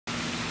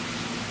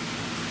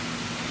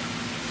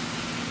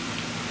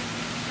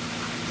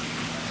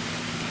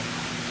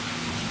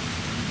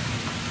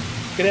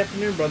Good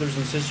afternoon, brothers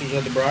and sisters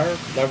of the briar,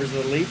 lovers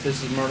of the leaf.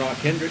 This is Murdoch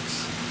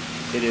Hendricks.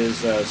 It is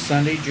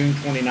Sunday, June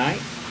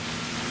 29th.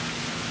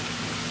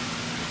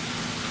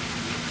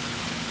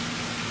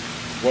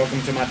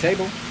 Welcome to my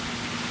table.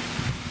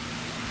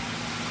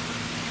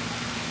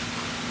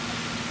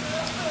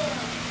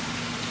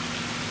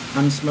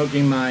 I'm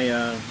smoking my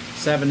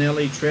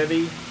Savinelli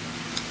Trevi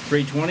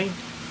 320.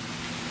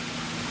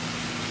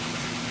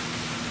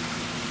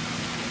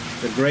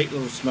 It's a great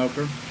little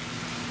smoker.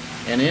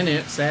 And in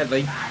it,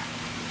 sadly,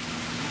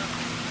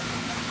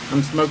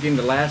 I'm smoking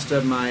the last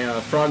of my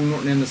Frog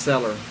Morton in the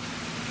Cellar. If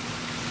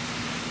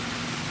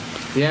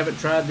you haven't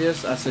tried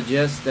this, I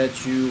suggest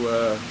that you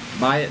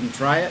buy it and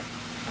try it.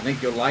 I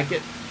think you'll like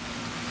it.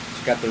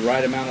 It's got the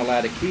right amount of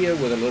Latakia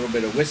with a little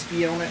bit of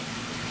whiskey on it.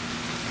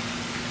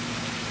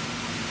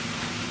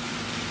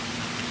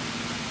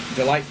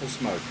 Delightful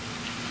smoke.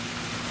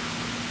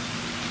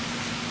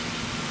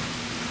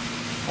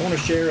 I want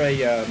to share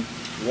a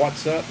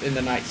what's up in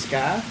the night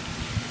sky.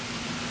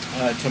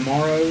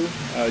 Tomorrow,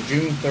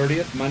 June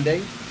 30th,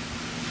 Monday,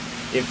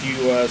 if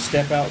you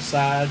step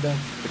outside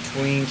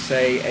between,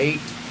 say,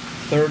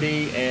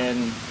 8:30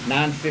 and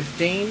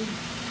 9:15,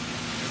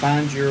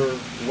 find your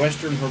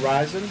western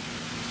horizon,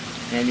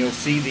 and you'll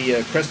see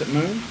the crescent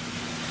moon.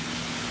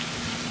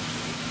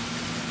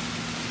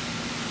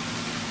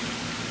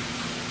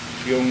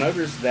 You'll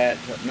notice that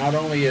not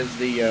only is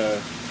the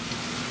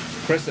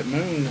crescent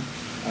moon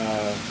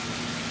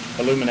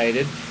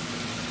illuminated,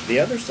 the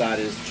other side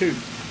is too.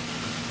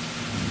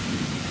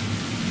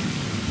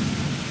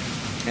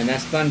 And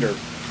that's thunder.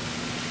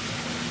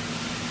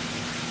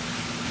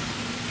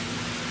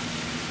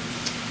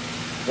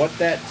 What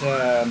that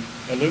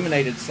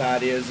illuminated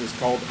side is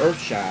called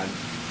earthshine.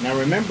 Now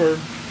remember,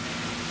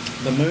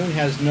 the moon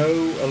has no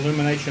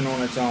illumination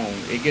on its own.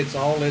 It gets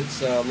all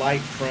its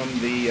light from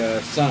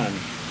the sun.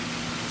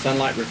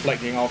 Sunlight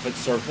reflecting off its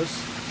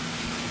surface.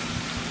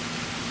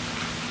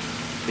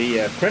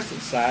 The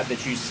crescent side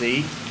that you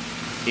see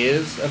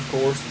is, of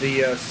course,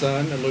 the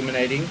sun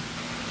illuminating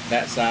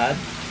that side.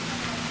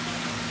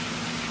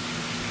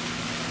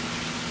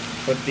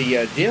 But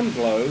the dim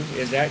glow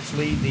is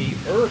actually the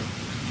earth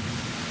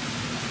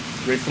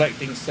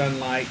reflecting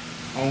sunlight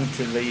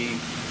onto the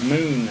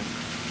moon.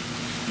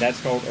 That's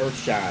called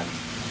earthshine.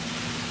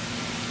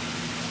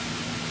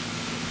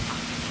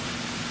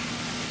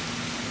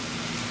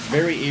 It's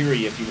very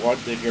eerie if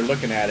you're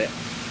looking at it.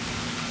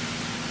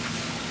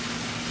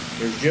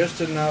 There's just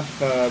enough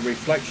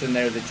reflection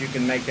there that you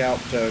can make out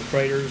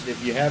craters.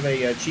 If you have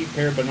a cheap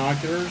pair of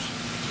binoculars,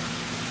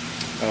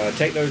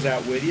 take those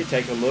out with you.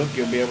 Take a look.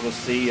 You'll be able to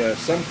see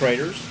some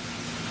craters,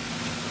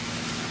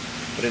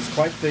 but it's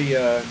quite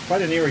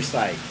an eerie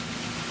sight.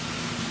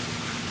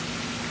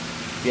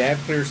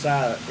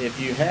 If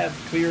you have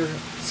clear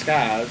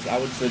skies, I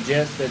would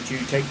suggest that you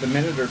take the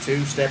minute or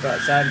two, step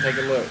outside and take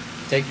a look.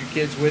 Take your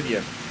kids with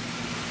you.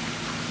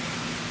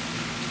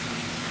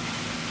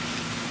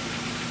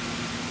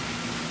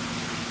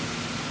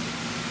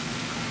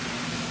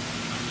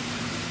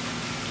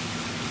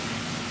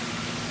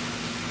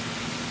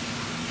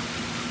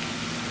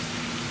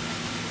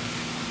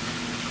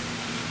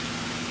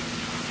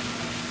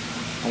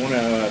 I want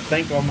to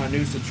thank all my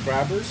new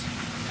subscribers.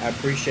 I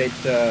appreciate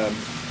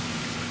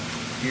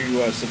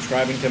you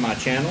subscribing to my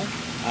channel.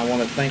 I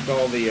want to thank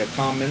all the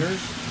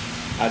commenters.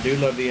 I do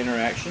love the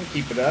interaction.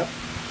 Keep it up.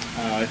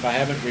 If I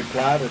haven't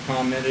replied or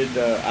commented,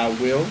 I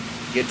will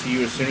get to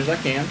you as soon as I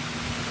can.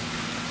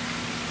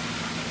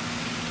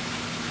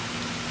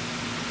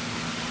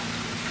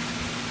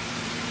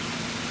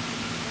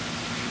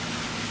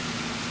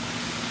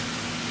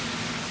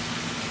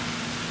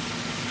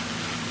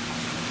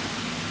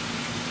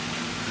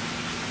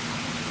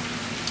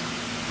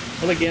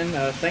 Well, again,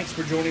 thanks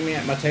for joining me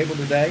at my table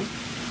today.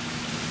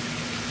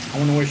 I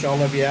want to wish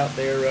all of you out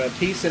there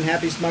peace and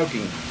happy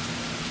smoking.